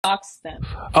dox them.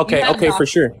 Okay, okay, for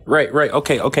sure. Right, right.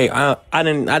 Okay, okay. I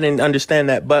didn't understand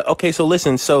that. But okay, so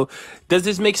listen. So does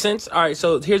this make sense? All right.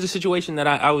 So here's a situation that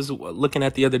I was looking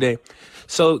at the other day.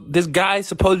 So this guy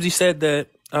supposedly said that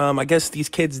I guess these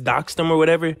kids doxed him or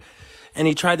whatever, and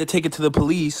he tried to take it to the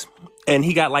police. And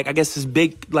he got like, I guess this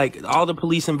big, like all the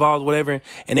police involved, whatever.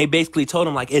 And they basically told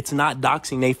him like, it's not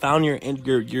doxing. They found your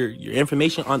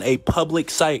information on a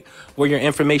public site where your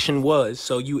information was.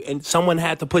 So and someone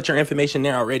had to put your information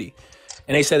there already.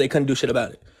 And they said they couldn't do shit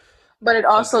about it. But it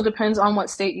also depends on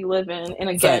what state you live in. And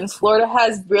again, Florida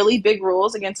has really big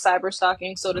rules against cyber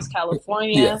stalking. So does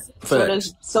California. Yeah, so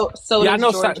does I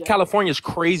know Georgia. California's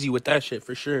crazy with that shit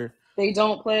for sure. They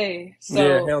don't play. So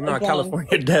yeah, hell no.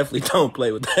 California definitely don't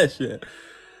play with that shit.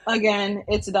 Again,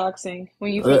 it's doxing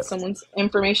when you put someone's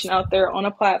information out there on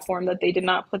a platform that they did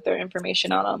not put their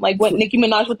information out on. Like what Nicki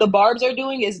Minaj with the Barbs are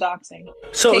doing is doxing.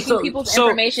 Taking people's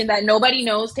information that nobody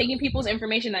knows,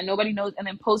 and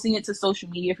then posting it to social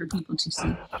media for people to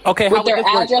see. Okay, with their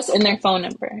address and their phone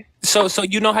number. So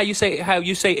you know how you say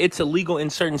it's illegal in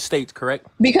certain states, correct?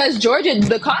 Because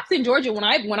the cops in Georgia, when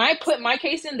I put my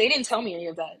case in, they didn't tell me any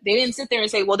of that. They didn't sit there and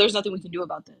say, "Well, there's nothing we can do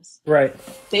about this." Right.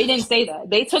 They didn't say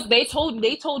that. They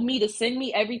told me to send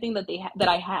me everything that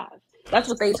I have. That's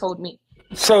what they told me.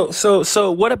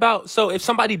 So what about if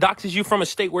somebody doxes you from a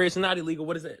state where it's not illegal,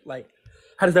 what is it like?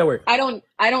 How does that work? I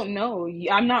don't know.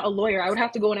 I'm not a lawyer. I would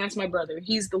have to go and ask my brother.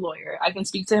 He's the lawyer. I can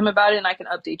speak to him about it and I can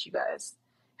update you guys.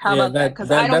 How about that?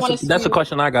 Because I don't want to. That's a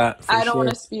question I got. I don't want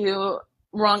to spew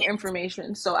wrong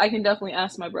information, so I can definitely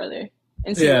ask my brother.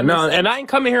 And see and I ain't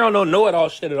coming here on no know-it-all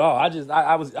shit at all.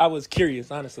 I was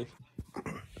curious, honestly.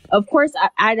 Of course,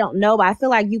 I don't know, but I feel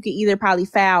like you could either probably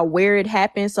file where it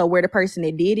happened, so where the person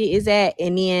that did it is at,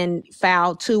 and then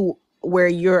file to where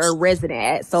you're a resident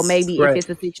at. So maybe if it's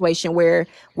a situation where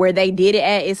they did it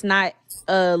at, it's not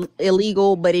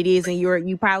illegal, but it is, and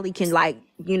you probably can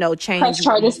change press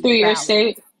charges through your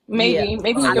state. Maybe you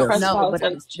can press but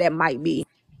that might be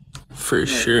for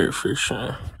sure.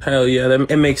 Hell yeah,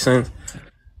 it makes sense.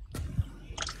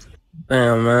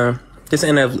 Damn, man. This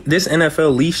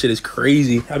NFL leaf shit is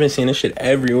crazy. I've been seeing this shit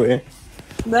everywhere.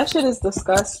 That shit is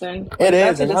disgusting. It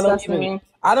is. And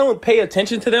I don't pay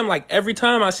attention to them. Like every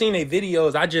time I seen their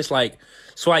videos, I just like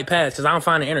swipe past because I don't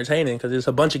find it entertaining because it's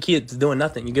a bunch of kids doing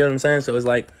nothing. You get what I'm saying? So it's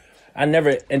like and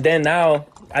then now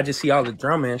I just see all the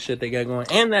drama and shit they got going.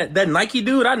 And that Nike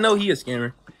dude, I know he a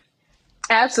scammer.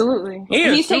 Absolutely.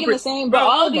 He's taking the same, bro.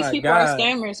 All of these people are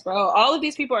scammers, bro. All of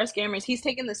these people are scammers. He's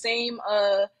taking the same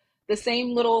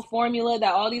little formula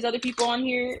that all these other people on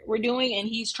here were doing, and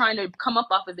he's trying to come up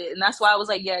off of it. And that's why I was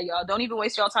like, yeah, y'all, don't even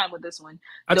waste y'all time with this one.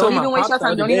 Don't even waste your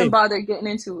time. Don't even bother getting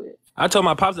into it. I told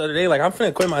my pops the other day, like, I'm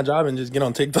finna quit my job and just get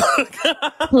on TikTok.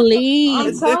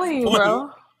 Please. I'm telling you,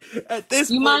 bro. At this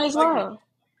point, you might as well.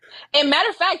 And matter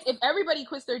of fact, if everybody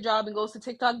quits their job and goes to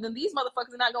TikTok, then these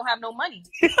motherfuckers are not gonna have no money.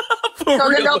 So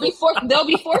then they'll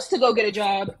be forced to go get a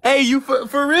job. Hey, you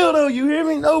for real though? You hear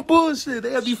me? No bullshit.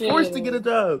 They'll be forced to get a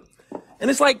job. And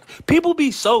it's like people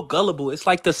be so gullible. It's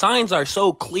like the signs are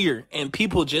so clear and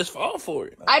people just fall for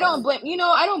it. I don't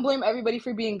blame everybody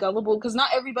for being gullible because not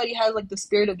everybody has like the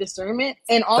spirit of discernment.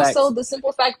 And also the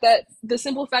simple fact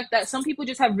that some people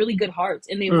just have really good hearts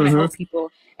and they want to help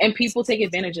people, and people take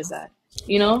advantage of that.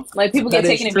 You know, like people get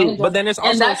taken advantage of. But then it's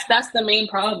also, and that's the main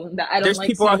problem that I don't. There's like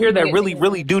people out here that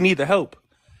really do need the help,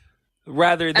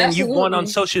 rather than you going on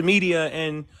social media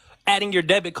and adding your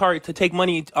debit card to take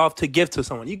money off to give to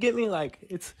someone. You get me? Like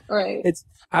it's right.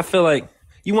 I feel like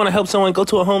you want to help someone, go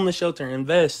to a homeless shelter,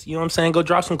 invest. You know what I'm saying? Go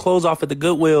drop some clothes off at the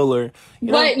Goodwill or.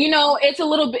 But it's a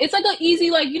little bit. It's like an easy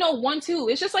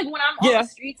 1-2. It's just like when I'm on the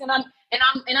streets and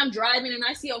I'm driving and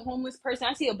I see a homeless person.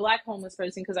 I see a black homeless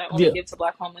person because I only give to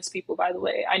black homeless people. By the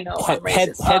way, I know I'm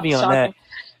racist. Heavy on that.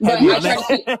 But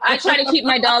I try to keep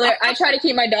my dollar. I try to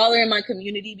keep my dollar in my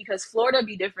community because Florida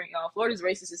be different, y'all. Florida's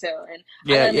racist as hell, and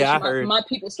I heard my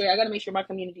people straight. I gotta make sure my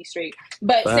community's straight.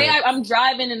 But say I'm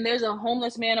driving and there's a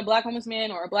homeless man, a black homeless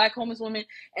man, or a black homeless woman,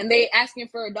 and they asking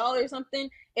for $1 or something.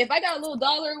 If I got a little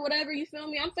dollar or whatever, you feel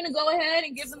me? I'm finna go ahead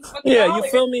and give them the fucking dollar. You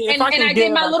feel me? I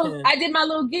did my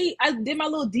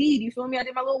little deed. You feel me? I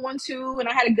did my little 1-2, and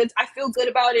I feel good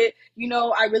about it. You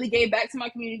know, I really gave back to my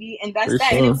community, and that's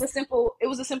that. And it was a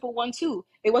simple 1-2.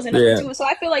 It wasn't a 2. So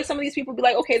I feel like some of these people be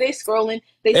like, okay, they scrolling.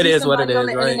 They see somebody on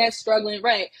the internet struggling,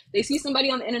 right? They see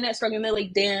somebody on the internet struggling. They're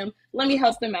like, damn, let me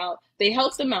help them out. They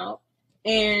help them out.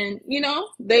 And,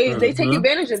 they take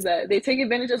advantage of that. They take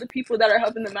advantage of the people that are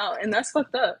helping them out. And that's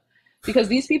fucked up. Because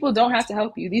these people don't have to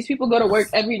help you. These people go to work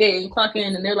every day and clock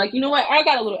in. And they're like, you know what? I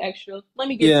got a little extra. Let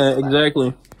me get it.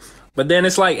 Exactly. But then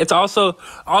it's like, it's also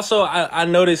I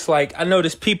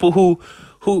noticed people who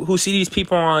who see these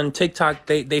people on TikTok,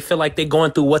 they feel like they're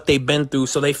going through what they've been through,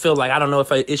 so they feel like, I don't know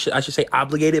if I should say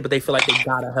obligated, but they feel like they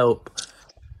gotta help.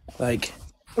 Like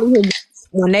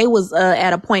when they was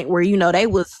at a point where they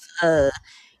was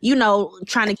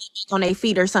trying to get on their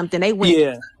feet or something, they went.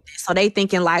 Yeah. So they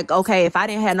thinking like, okay, if I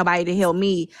didn't have nobody to help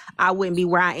me, I wouldn't be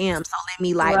where I am. So let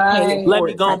me pay it let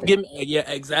me go and give me. Yeah,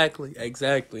 exactly.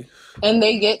 And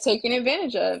they get taken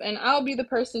advantage of. And I'll be the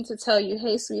person to tell you,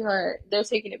 hey, sweetheart, they're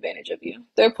taking advantage of you.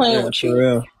 They're playing with you.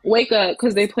 Real. Wake up,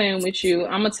 because they're playing with you.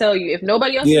 I'm going to tell you. If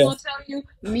nobody else is going to tell you,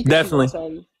 me definitely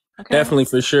tell you. Okay? Definitely,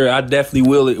 for sure. I definitely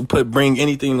will bring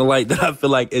anything to light that I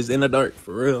feel like is in the dark,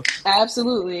 for real.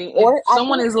 Absolutely. Or if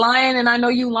someone is lying and I know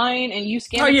you lying and you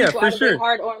scamming people out of their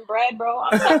hard-earned bread, bro,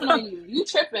 I'm telling on you. You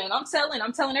tripping. I'm telling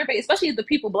everybody, especially if the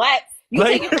people black. You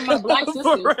take it from my black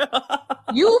sisters.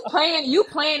 You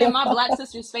playing in my black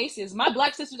sisters' faces. My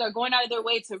black sisters are going out of their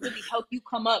way to really help you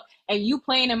come up, and you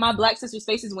playing in my black sisters'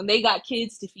 faces when they got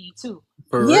kids to feed too.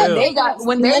 For real. They got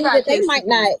kids they might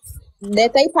not.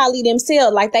 That they probably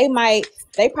themselves, like they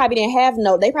probably didn't have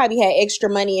they probably had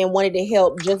extra money and wanted to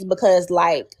help just because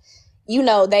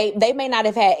they may not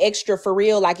have had extra for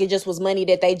real, like it just was money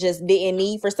that they just didn't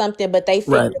need for something, but they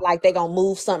figured like they gonna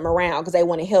move something around because they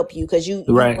want to help you because you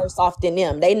worse off than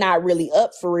them. They not really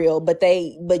up for real, but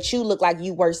you look like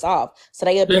you worse off, so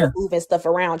they up there moving stuff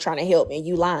around trying to help, and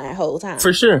you lying the whole time.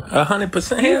 For sure,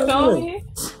 100%. You feel me?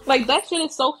 Like that shit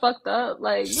is so fucked up.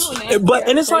 Like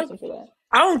and it's like,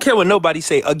 I don't care what nobody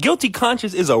say. A guilty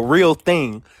conscience is a real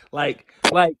thing. Like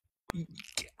I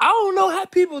don't know how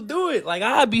people do it. Like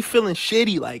I'd be feeling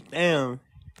shitty. Like damn,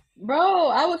 bro,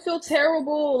 I would feel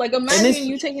terrible. Like imagine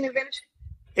you taking advantage.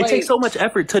 It takes so much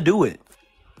effort to do it.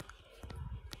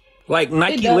 Like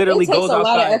Nike literally goes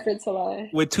outside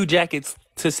with 2 jackets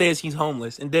to say he's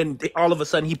homeless, and then all of a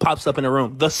sudden he pops up in a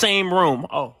room, the same room.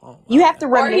 You have to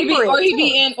remember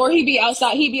or he be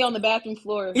outside. He be on the bathroom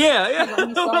floor. Yeah.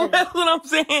 That's what I'm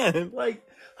saying. Like,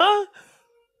 huh?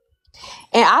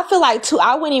 And I feel like too,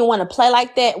 I wouldn't even want to play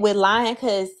like that with lying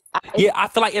because I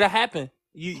feel like it'll happen.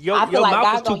 I feel like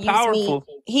God gonna use me.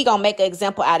 He gonna make an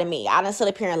example out of me. I done stood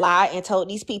up here and lied and told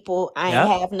these people I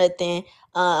ain't have nothing.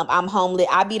 I'm homeless.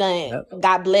 I be done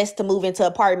got blessed to move into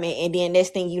an apartment, and then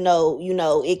next thing you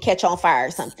know, it catch on fire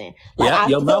or something. Like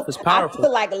your mouth is powerful. I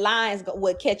feel like lions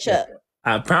would catch up.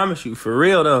 I promise you, for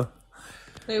real though.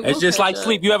 It's just like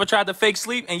sleep. You ever tried to fake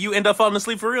sleep and you end up falling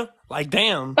asleep for real? Like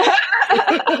damn.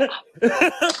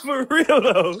 For real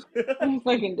though. I'm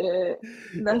fucking dead.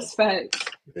 That's facts.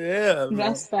 Yeah, man.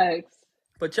 That's facts.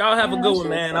 But y'all have a good one,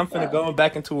 man. I'm finna go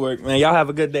back into work, man. Y'all have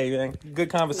a good day, man. Good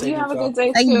conversation. You have a good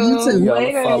day too. You too.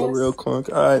 Y'all follow real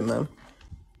quick. All right, man.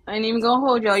 I ain't even gonna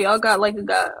hold y'all. Y'all got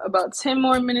about 10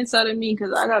 more minutes out of me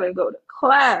because I gotta go to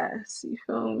class. You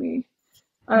feel me?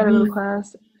 I gotta go to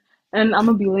class. And I'm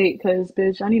gonna be late because,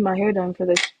 bitch, I need my hair done for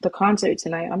the concert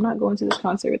tonight. I'm not going to this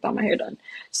concert without my hair done.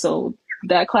 So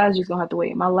that class is just gonna have to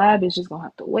wait. My lab is just gonna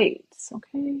have to wait.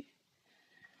 Okay?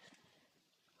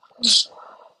 Oh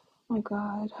my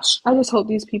God. I just hope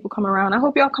these people come around. I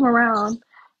hope y'all come around.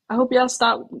 I hope y'all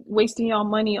stop wasting y'all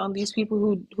money on these people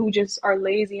who just are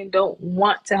lazy and don't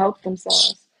want to help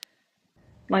themselves.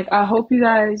 Like, I hope you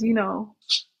guys,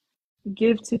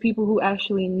 give to people who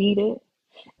actually need it.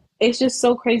 It's just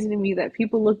so crazy to me that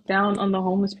people look down on the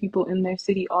homeless people in their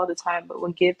city all the time, but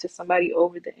will give to somebody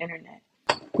over the internet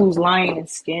who's lying and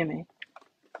scamming.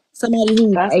 Somebody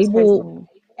who's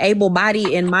able-bodied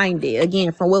and minded.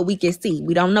 Again, from what we can see,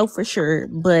 we don't know for sure,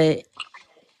 but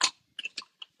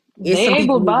they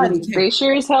able-bodied. They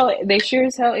sure as hell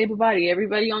able-bodied.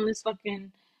 Everybody on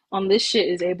this shit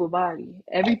is able-bodied.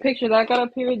 Every picture that I got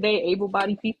up here, they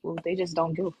able-bodied people. They just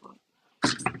don't give a fuck.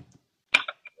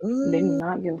 They do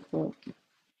not give a fuck.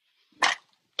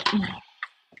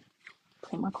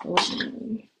 Put my clothes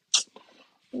on.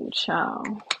 Oh, child.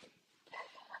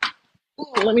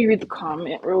 Ooh, let me read the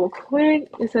comment real quick.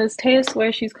 It says, Taya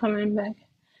swears she's coming back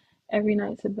every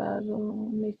night to battle.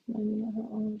 Make money on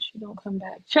her own. She don't come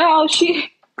back. Child,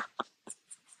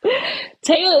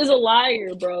 Taya is a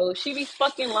liar, bro. She be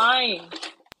fucking lying.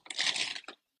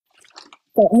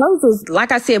 But hers is,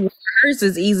 like I said, hers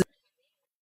is easy.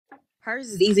 Hers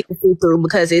is easy to see through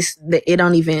because it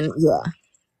don't even,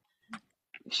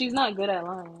 She's not good at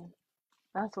lying.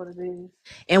 That's what it is.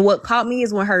 And what caught me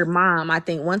is when her mom, I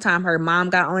think one time her mom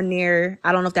got on there.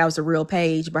 I don't know if that was a real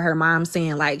page, but her mom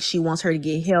saying like she wants her to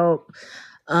get help.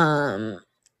 Her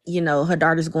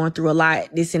daughter's going through a lot,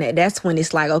 this and that. That's when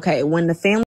it's like, okay, when the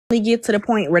family get to the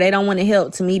point where they don't want to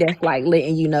help, to me, that's like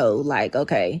letting you know, like,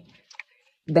 okay,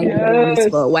 they've been doing this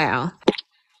for a while.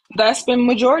 That's been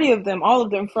majority of them, all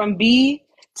of them, from B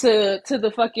to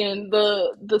the fucking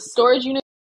the storage unit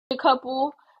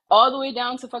couple all the way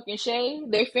down to fucking Shay,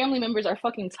 their family members are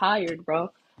fucking tired, bro.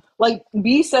 Like,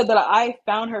 B said that I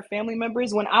found her family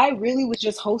members when I really was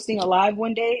just hosting a live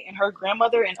one day and her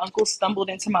grandmother and uncle stumbled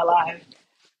into my live.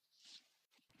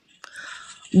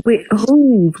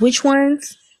 Who? Which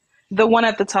ones? The one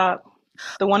at the top.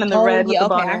 The one in the red with the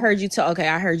bottle. I heard you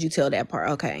tell that part.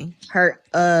 Okay.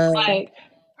 Like,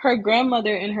 her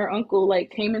grandmother and her uncle, like,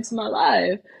 came into my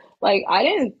life. Like, I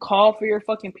didn't call for your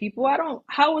fucking people.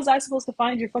 How was I supposed to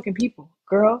find your fucking people,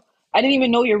 girl? I didn't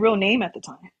even know your real name at the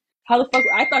time. How the fuck?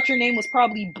 I thought your name was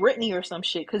probably Brittany or some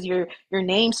shit because your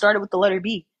name started with the letter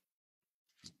B.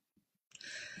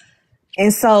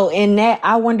 And so in that,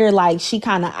 I wonder, like, she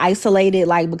kind of isolated,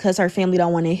 like, because her family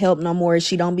don't want to help no more.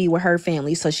 She don't be with her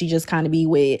family, so she just kind of be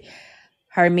with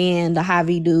her man, the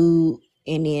Javi dude,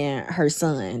 and then her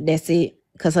son. That's it.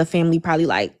 Because her family probably,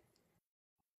 like,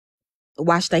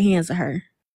 wash their hands of her.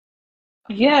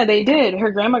 Yeah, they did.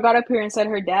 Her grandma got up here and said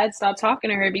her dad stopped talking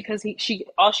to her because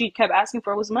all she kept asking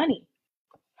for was money.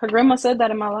 Her grandma said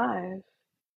that in my live.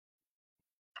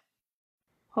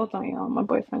 Hold on, y'all. My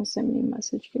boyfriend sent me a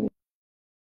message. Give me.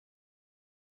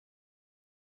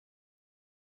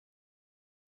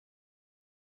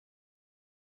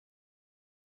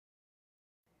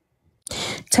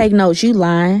 Take notes, you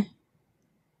lying.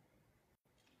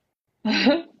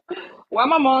 Why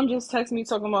my mom just texted me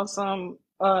talking about some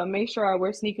make sure I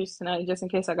wear sneakers tonight just in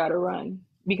case I gotta run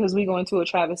because we going to a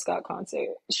Travis Scott concert.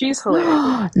 She's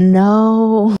hilarious.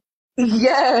 No.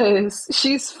 Yes,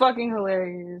 she's fucking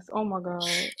hilarious. Oh my god.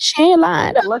 She ain't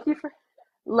lying.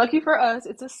 Lucky for us,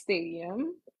 it's a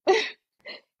stadium.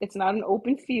 It's not an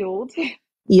open field.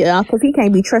 Yeah, because he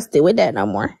can't be trusted with that no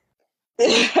more.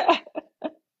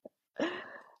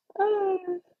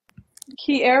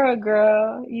 Kiara,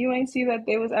 girl, you ain't see that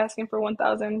they was asking for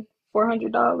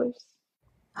 $1,400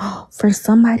 for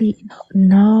somebody?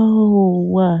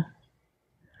 No.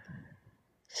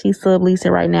 She's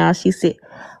subleasing right now. She said,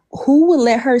 "Who would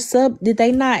let her sub? Did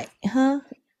they not? Huh?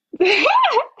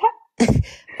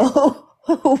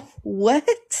 Oh,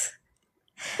 what?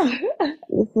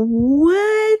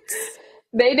 What?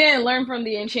 They didn't learn from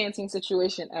the enchanting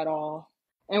situation at all.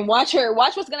 And watch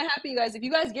what's gonna happen, you guys. If you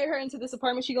guys get her into this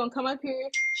apartment, she's gonna come up here.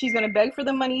 She's gonna beg for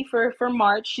the money for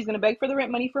March. She's gonna beg for the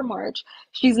rent money for March.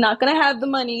 She's not gonna have the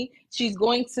money. She's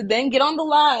going to then get on the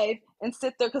live and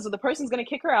sit there because the person's gonna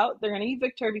kick her out. They're gonna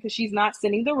evict her because she's not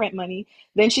sending the rent money.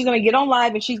 Then she's gonna get on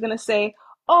live and she's gonna say,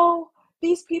 "Oh,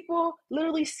 these people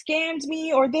literally scammed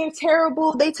me, or they're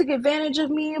terrible. They took advantage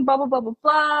of me, and blah blah blah blah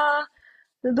blah."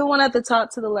 The one at the top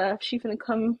to the left, she's gonna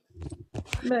come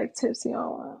back tipsy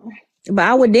on. But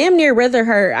I would damn near rather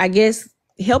her, I guess,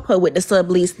 help her with the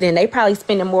sublease. Then they probably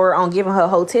spending more on giving her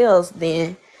hotels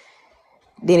than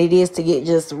it is to get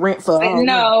just rent for.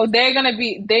 No, they're gonna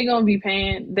be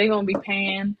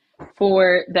paying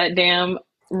for that damn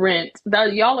rent.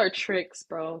 That y'all are tricks,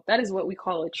 bro. That is what we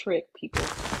call a trick, people.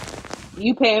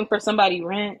 You paying for somebody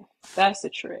rent, that's a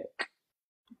trick.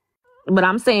 But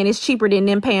I'm saying it's cheaper than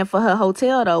them paying for her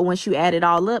hotel though. Once you add it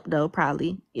all up though,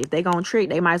 probably if they gonna trick,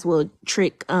 they might as well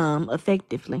trick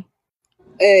effectively.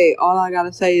 Hey, all I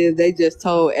gotta say is they just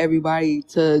told everybody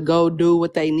to go do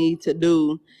what they need to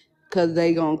do, cause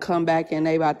they gonna come back and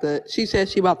she said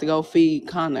she about to go feed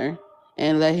Connor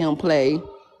and let him play.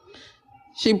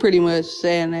 She pretty much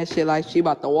saying that shit like she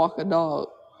about to walk a dog.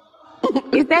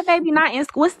 Is that baby not in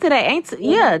school? What's today?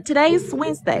 Today's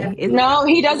Wednesday. No,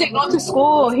 he doesn't go to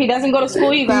school. He doesn't go to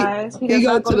school, you guys. He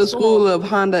goes to the school of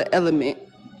Honda Element.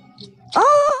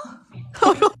 Oh.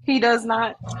 He does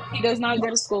not go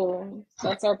to school.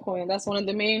 That's our point. That's one of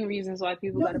the main reasons why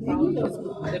people got a problem with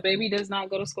him. The baby does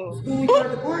not go to school.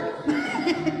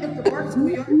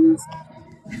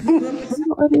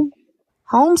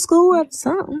 Homeschool or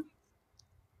something.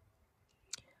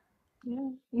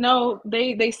 Yeah. No,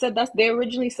 they said they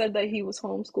originally said that he was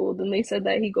homeschooled, and they said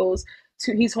that he's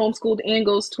homeschooled and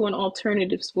goes to an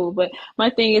alternative school. But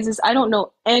my thing is I don't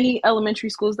know any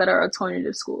elementary schools that are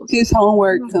alternative schools. His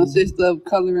homework consists of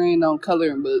coloring on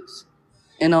coloring books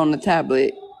and on the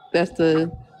tablet.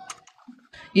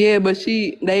 Yeah, but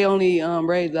they only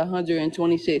raised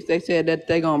 126. They said that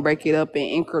they gonna break it up in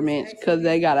increments because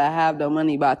they gotta have the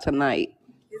money by tonight.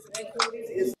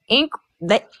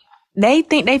 They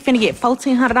think they finna get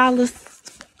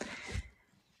 $1,400,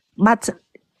 but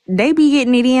they be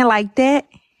getting it in like that.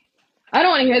 I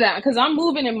don't want to hear that because I'm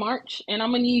moving in March and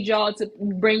I'm gonna need y'all to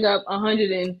bring up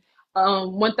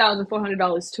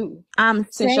 $1,400 too.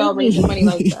 Since y'all raising money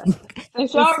like that.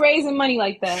 Since y'all raising money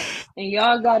like that and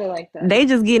y'all got it like that. They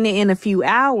just getting it in a few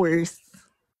hours.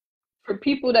 For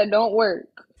people that don't work.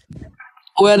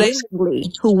 Well,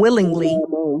 willingly.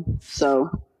 So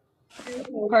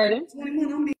Pardon?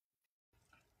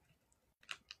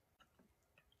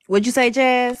 What'd you say,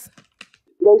 Jazz?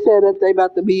 They said that they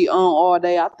about to be on all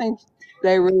day. I think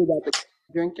they really about to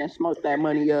drink and smoke that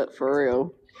money up for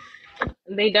real.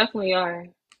 They definitely are.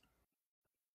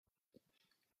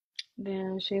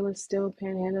 Damn, Shayla's still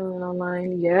panhandling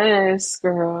online. Yes,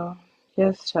 girl.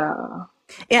 Yes, child.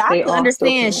 Yeah, I They can all still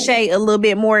understand panhandling. Shay a little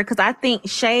bit more because I think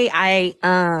Shay, I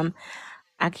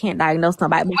can't diagnose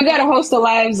nobody. We gotta host a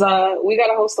live. We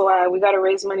gotta host a live. We gotta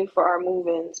raise money for our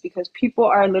move-ins because people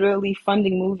are literally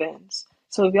funding move-ins.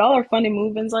 So if y'all are funding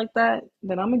move-ins like that,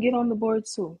 then I'm gonna get on the board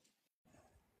too.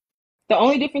 The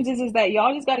only difference is that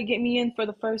y'all just gotta get me in for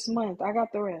the first month. I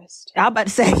got the rest. I'm about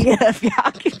to say, yeah, if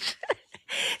y'all can,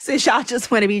 since y'all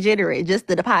just want to be generous, just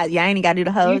the deposit. Y'all ain't got to do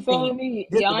the whole You thing. feel me?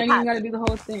 Just the Y'all ain't even gotta deposit. do the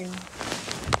whole thing.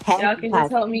 Half Y'all the can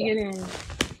just deposit. help me Yeah. get in.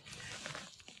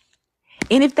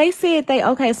 And if they said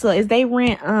so if they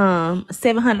rent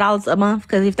 $700 a month,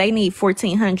 because if they need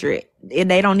 $1,400, if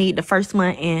they don't need the first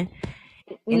month and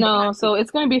No, deposit. so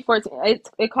it's gonna be 14.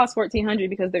 It costs 1,400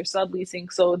 because they're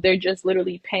subleasing, so they're just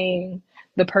literally paying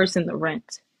the person the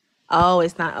rent. Oh,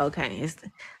 it's not okay.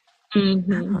 I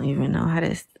Mm-hmm. don't even know how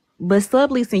this. But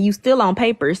subleasing, you still on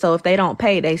paper, so if they don't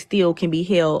pay, they still can be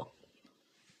held.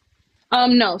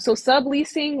 No. So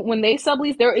subleasing, when they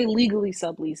sublease, they're illegally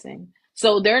subleasing.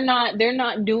 So they're not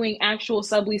doing actual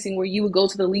subleasing where you would go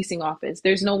to the leasing office.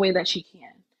 There's no way that she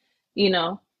can, you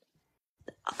know.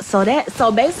 So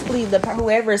basically, the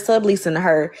whoever is subleasing to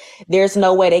her, there's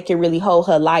no way they can really hold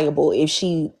her liable if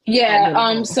she not Yeah. getting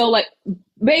home. So like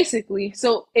basically,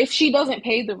 so if she doesn't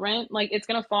pay the rent, like it's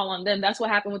gonna fall on them. That's what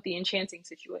happened with the enchanting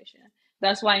situation.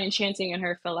 That's why enchanting and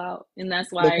her fell out, and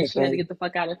that's why Because she had to get the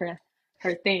fuck out of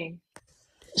her thing.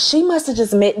 she must have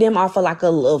just met them off of like a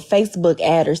little Facebook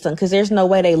ad or something. Because there's no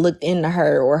way they looked into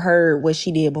her or heard what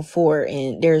she did before,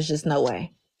 and there's just no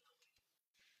way.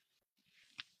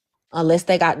 Unless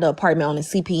they got the apartment on the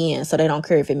CPN, so they don't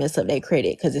care if it mess up their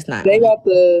credit because it's not They on it.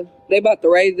 about to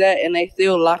raise that, and they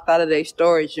still locked out of their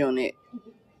storage unit.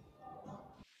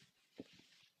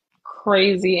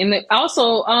 Crazy. And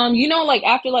also, like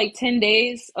after like 10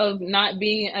 days of not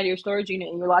being at your storage unit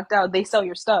and you're locked out, they sell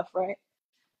your stuff, right?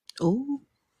 Ooh,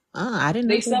 I didn't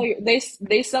know They sell that.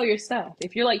 they sell your stuff.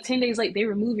 If you're like 10 days late, they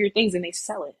remove your things and they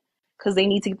sell it because they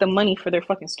need to get the money for their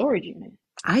fucking storage unit.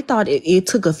 I thought it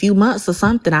took a few months or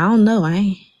something. I don't know.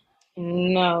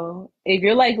 No. If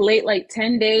you're like late like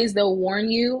 10 days, they'll warn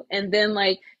you and then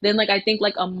I think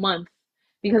like a month.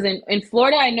 Because in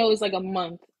Florida I know it's like a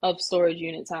month of storage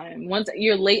unit time. Once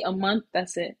you're late a month,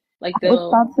 that's it. Like I was they'll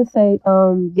about to say,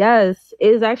 yes,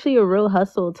 it is actually a real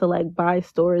hustle to like buy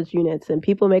storage units, and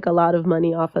people make a lot of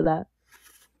money off of that.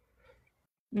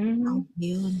 Mhm.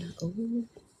 Oh.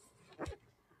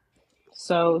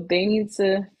 So they need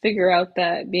to figure out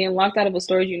that being locked out of a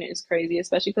storage unit is crazy,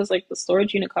 especially because like the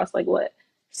storage unit costs like what,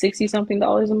 60 something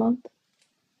dollars a month?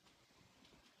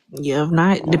 Yeah, if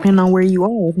not, depending on where you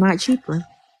are, it's not cheaper.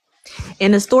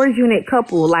 And the storage unit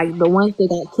couple, like the ones that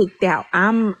got kicked out,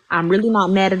 I'm really not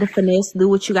mad at the finesse. Do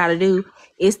what you got to do.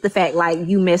 It's the fact like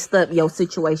you messed up your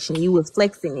situation. You was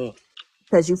flexing it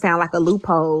because you found like a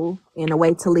loophole and a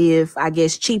way to live, I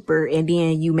guess, cheaper, and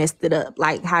then you messed it up.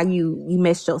 Like how you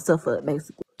messed yourself up,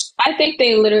 basically. I think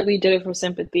they literally did it for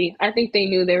sympathy. I think they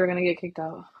knew they were gonna get kicked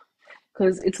out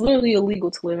because it's literally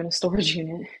illegal to live in a storage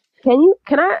unit.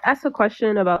 Can I ask a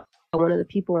question about one of the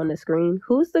people on the screen?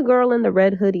 Who's the girl in the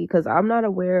red hoodie? Because I'm not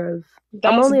aware of.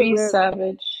 I'm That's only B aware.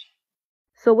 Savage.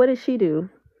 So what does she do?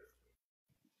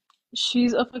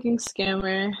 She's a fucking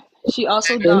scammer. She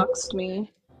also doxed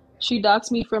me. She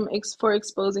doxed me for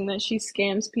exposing that she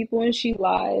scams people and she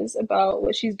lies about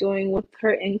what she's doing with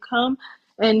her income.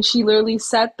 And she literally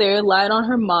sat there, lied on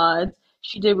her mods.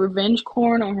 She did revenge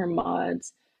porn on her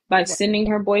mods by sending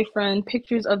her boyfriend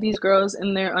pictures of these girls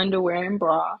in their underwear and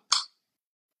bra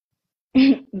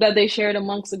that they shared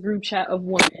amongst a group chat of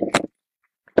women.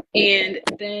 And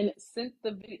then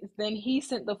he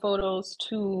sent the photos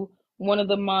to one of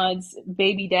the mods'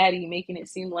 baby daddy, making it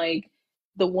seem like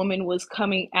the woman was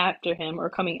coming after him or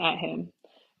coming at him,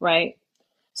 right?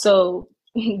 So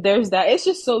there's that. It's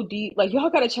just so deep. Like y'all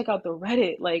gotta check out the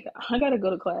Reddit. Like I gotta go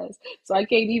to class, so I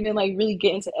can't even like really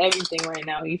get into everything right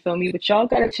now. You feel me? But y'all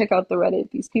gotta check out the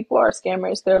Reddit. These people are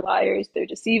scammers. They're liars. They're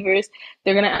deceivers.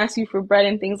 They're gonna ask you for bread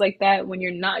and things like that. When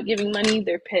you're not giving money,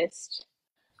 they're pissed.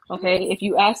 Okay, if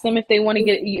you ask them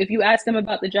if you ask them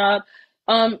about the job,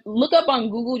 look up on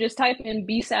Google, just type in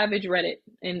 "B Savage Reddit"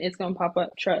 and it's gonna pop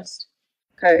up. Trust.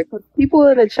 Okay, because people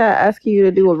in the chat asking you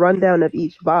to do a rundown of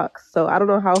each box, so I don't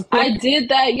know how. I did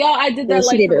that, y'all. I did that she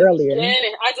like did from it the earlier.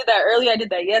 beginning. I did that earlier. I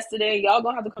did that yesterday. Y'all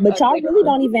gonna have to come But back y'all later really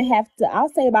on. don't even have to. I'll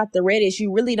say about the Reddit,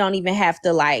 you really don't even have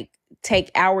to like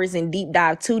take hours and deep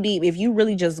dive too deep. If you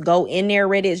really just go in there,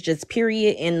 Reddit's just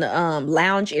period in the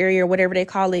lounge area or whatever they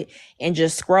call it, and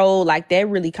just scroll, like that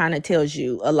really kind of tells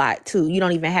you a lot too. You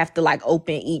don't even have to like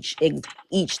open each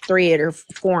thread or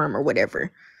forum or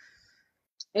whatever.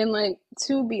 And like,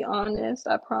 to be honest,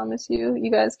 I promise you,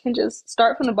 you guys can just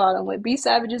start from the bottom. With B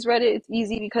Savage's Reddit, it's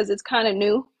easy because it's kind of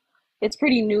new. It's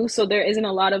pretty new, so there isn't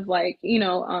a lot of like,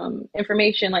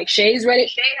 information. Like Shay's Reddit,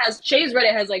 Shay's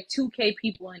Reddit has like 2K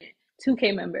people in it,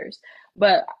 2K members.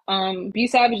 But B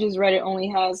Savage's Reddit only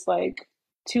has like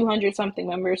 200 something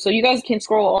members. So you guys can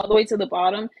scroll all the way to the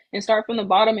bottom and start from the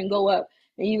bottom and go up.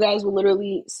 And you guys will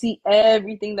literally see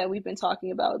everything that we've been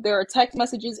talking about. There are text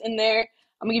messages in there.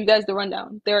 I'm gonna give you guys the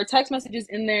rundown. There are text messages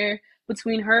in there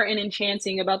between her and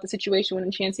Enchanting about the situation when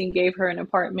Enchanting gave her an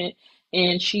apartment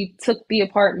and she took the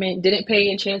apartment, didn't pay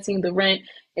Enchanting the rent,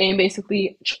 and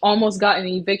basically almost got an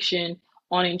eviction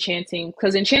on Enchanting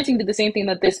because Enchanting did the same thing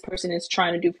that this person is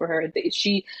trying to do for her.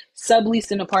 She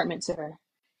subleased an apartment to her.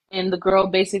 And the girl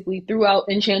basically threw out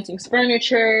Enchanting's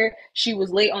furniture. She was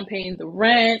late on paying the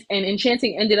rent, and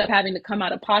Enchanting ended up having to come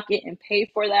out of pocket and pay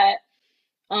for that.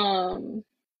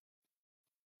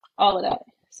 All of that.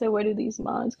 So where do these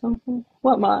mods come from?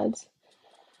 What mods?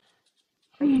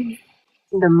 The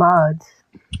mods.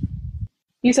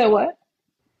 You said what?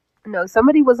 No,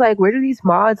 somebody was like, "Where do these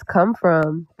mods come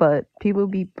from?" But people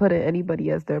be putting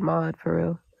anybody as their mod for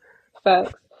real.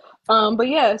 Facts. But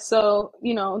yeah, so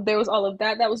there was all of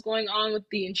that was going on with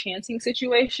the Enchanting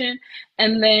situation,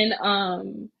 and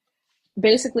then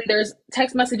basically there's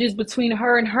text messages between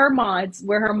her and her mods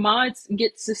where her mods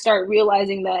gets to start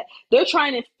realizing that they're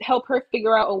trying to help her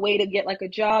figure out a way to get like a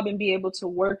job and be able to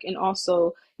work. And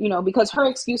also, because her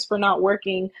excuse for not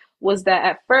working was that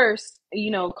at first,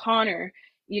 Connor,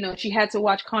 she had to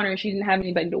watch Connor and she didn't have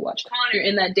anybody to watch Connor,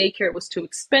 and that daycare was too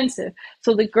expensive.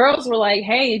 So the girls were like,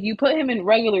 hey, if you put him in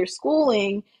regular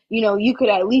schooling, you could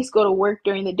at least go to work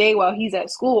during the day while he's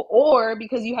at school, or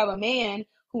because you have a man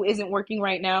who isn't working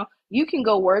right now, you can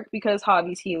go work because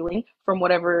Javi's healing from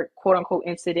whatever quote unquote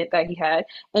incident that he had,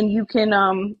 and you can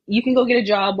go get a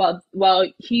job while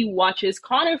he watches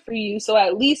Connor for you. So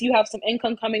at least you have some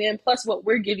income coming in plus what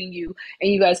we're giving you,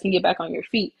 and you guys can get back on your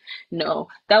feet. No,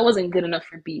 that wasn't good enough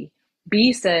for B.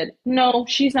 B said no,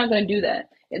 she's not going to do that.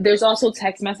 There's also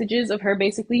text messages of her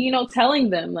basically, telling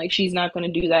them like she's not going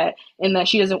to do that and that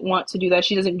she doesn't want to do that.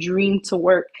 She doesn't dream to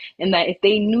work, and that if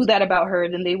they knew that about her,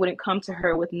 then they wouldn't come to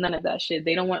her with none of that shit.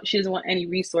 She doesn't want any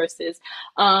resources.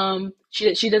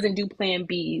 She doesn't do plan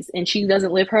Bs, and she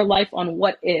doesn't live her life on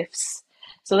what ifs.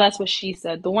 So that's what she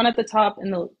said. The one at the top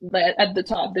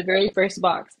the very first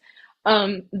box.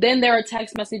 Then there are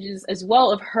text messages as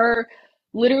well of her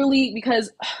literally,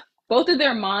 because both of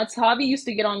their mods, Javi used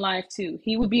to get on live too.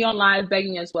 He would be on live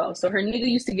begging as well. So her nigga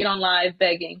used to get on live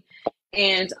begging.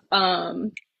 And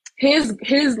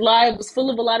his live was full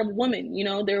of a lot of women.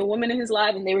 There were women in his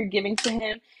live and they were giving to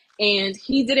him. And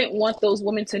he didn't want those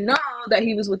women to know that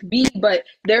he was with B, but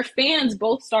their fans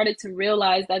both started to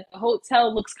realize that the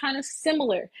hotel looks kind of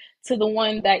similar to the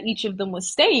one that each of them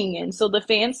was staying in. So the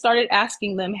fans started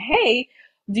asking them, hey,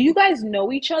 do you guys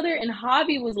know each other? And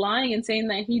Javi was lying and saying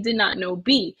that he did not know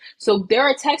B. So there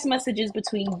are text messages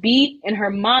between B and her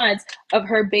mods of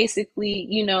her basically,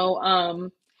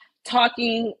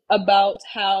 talking about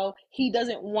how he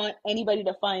doesn't want anybody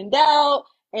to find out.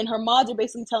 And her mods are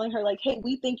basically telling her like, hey,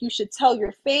 we think you should tell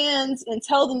your fans and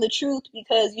tell them the truth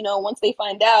because, once they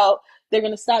find out, they're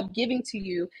going to stop giving to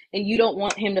you and you don't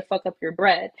want him to fuck up your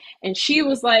bread. And she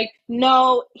was like,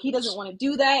 no, he doesn't want to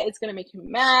do that. It's going to make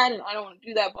him mad and I don't want to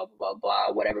do that, blah, blah, blah,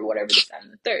 blah, whatever, this, that,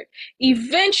 and the third.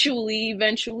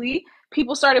 Eventually,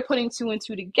 people started putting two and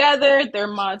two together. Their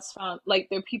mods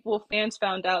fans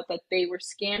found out that they were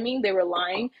scamming, they were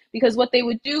lying, because what they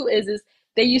would do is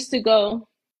they used to go,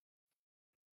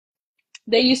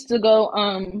 Javi used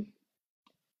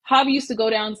to go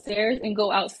downstairs and go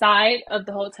outside of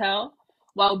the hotel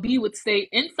while B would stay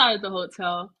inside of the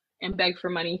hotel and beg for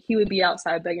money. He would be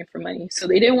outside begging for money. So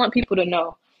they didn't want people to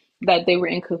know that they were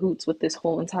in cahoots with this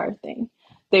whole entire thing.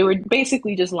 They were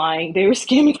basically just lying. They were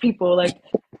scamming people. Like,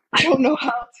 I don't know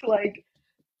how to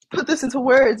put this into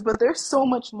words, but there's so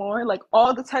much more. Like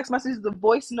all the text messages, the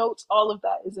voice notes, all of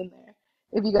that is in there.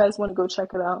 If you guys want to go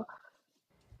check it out.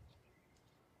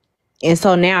 And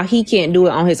so now he can't do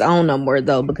it on his own no more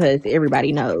though, because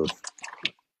everybody knows.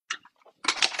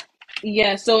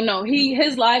 Yeah, so no,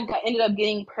 his live ended up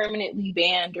getting permanently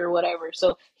banned or whatever.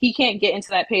 So he can't get into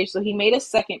that page. So he made a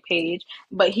second page,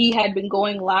 but he had been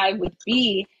going live with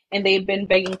B and they've been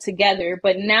begging together.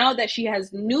 But now that she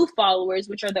has new followers,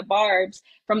 which are the Barbs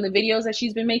from the videos that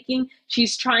she's been making,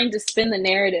 she's trying to spin the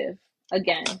narrative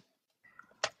again.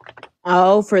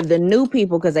 Oh, for the new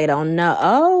people because they don't know.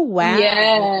 Oh, wow.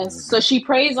 Yes. So she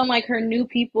preys on like her new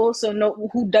people, so no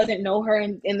who doesn't know her,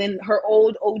 and then her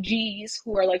old OGs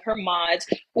who are like her mods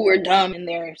who are dumb and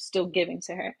they're still giving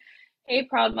to her. Hey,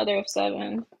 proud mother of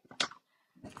 7.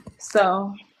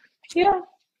 So yeah,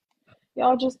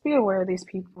 y'all just be aware of these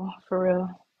people for real.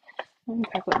 Let me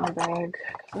pack up my bag.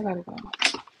 I gotta go.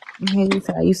 Haley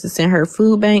said I used to send her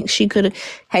food bank. She could have.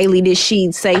 Haley, did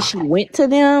she say she went to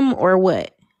them or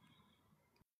what?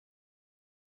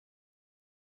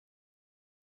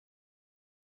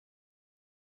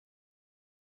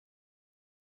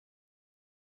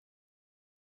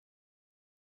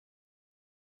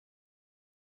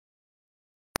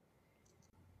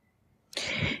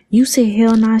 You said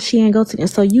hell nah, she ain't go to them.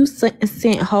 So you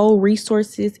sent whole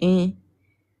resources and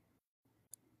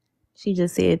she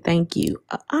just said thank you.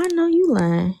 I know you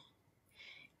lying.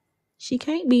 She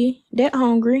can't be that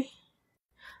hungry.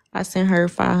 I sent her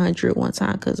 500 one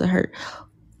time because of her.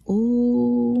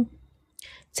 Ooh.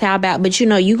 Tell about, but you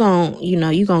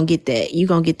gonna get that. You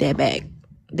gonna get that back.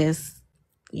 That's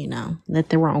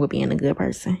nothing wrong with being a good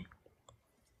person.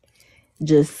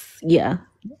 Just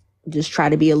try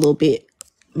to be a little bit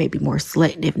maybe more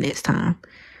selective next time.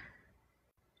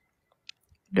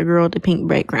 The girl with the pink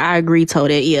background. I agree, told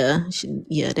that. Yeah,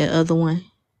 that other one.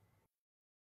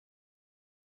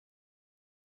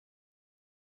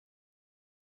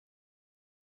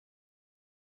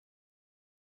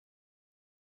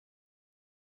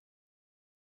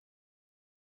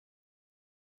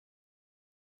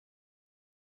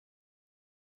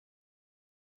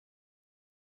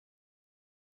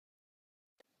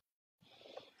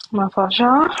 My fault,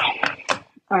 y'all.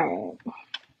 Alright.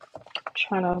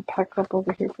 Trying to pack up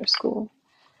over here for school.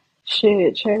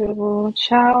 Shit, charitable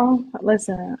child.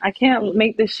 Listen, I can't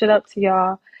make this shit up to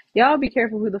y'all. Y'all be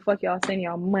careful who the fuck y'all send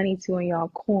y'all money to and y'all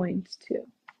coins to.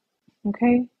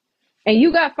 Okay? And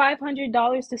you got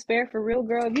 $500 to spare for real,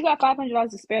 girl. If you got $500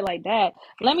 to spare like that,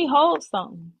 let me hold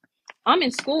something. I'm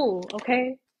in school,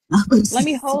 okay? Let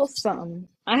me hold something.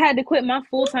 I had to quit my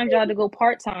full-time job to go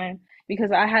part-time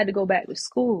because I had to go back to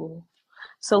school.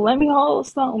 So let me hold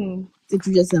something. If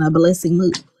you just in a blessing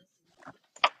mood.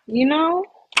 You know?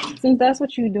 Since that's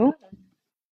what you do.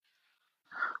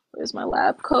 Where's my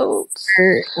lab coats?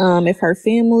 If her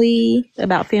family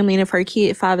and if her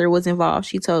kid father was involved,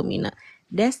 she told me no.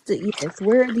 That's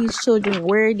where are these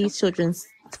children's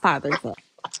fathers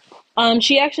at?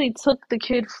 She actually took the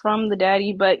kid from the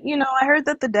daddy, but I heard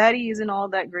that the daddy isn't all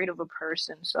that great of a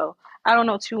person, so I don't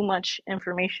know too much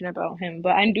information about him.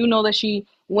 But I do know that she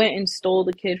went and stole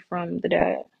the kid from the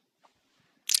dad.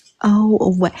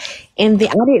 Oh, what? And I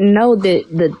didn't know that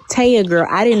the Taya girl.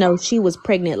 I didn't know she was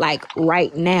pregnant like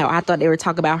right now. I thought they were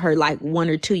talking about her like 1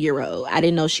 or 2 year old. I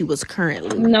didn't know she was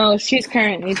currently. No, she's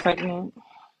currently pregnant.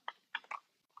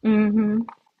 Mm-hmm.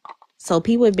 So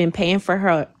people have been paying for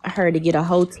her to get a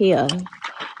hotel,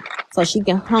 so she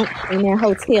can hump in that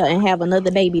hotel and have another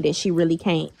baby that she really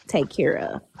can't take care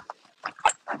of.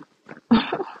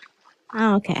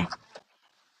 Okay.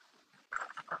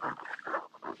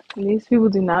 These people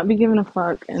do not be giving a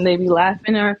fuck, and they be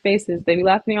laughing in our faces. They be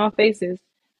laughing in our faces.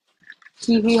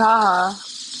 Hee hee ha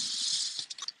ha.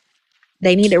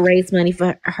 They need to raise money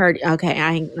for her.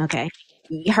 Okay, okay.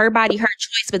 Her body, her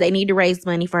choice, but they need to raise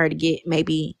money for her to get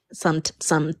maybe some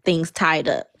things tied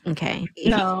up. Okay.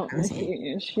 No,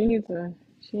 she needs to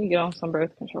get on some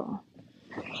birth control.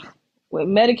 With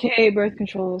Medicaid, birth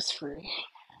control is free.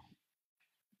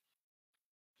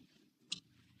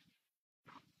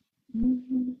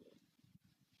 Mm-hmm.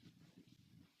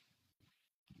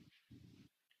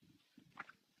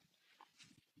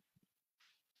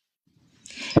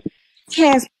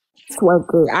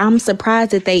 Caseworker. I'm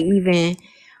surprised that they even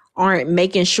aren't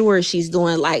making sure she's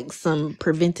doing like some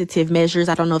preventative measures.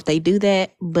 I don't know if they do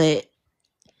that, but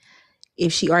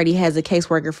if she already has a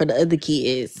caseworker for the other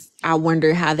kids, I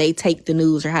wonder how they take the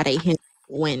news or how they handle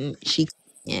when she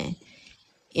and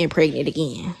pregnant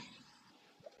again.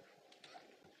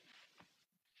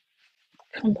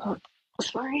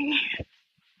 Sorry.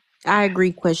 I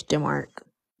agree. Question mark.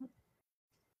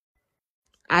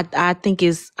 I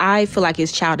feel like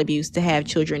it's child abuse to have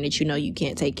children that you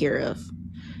can't take care of.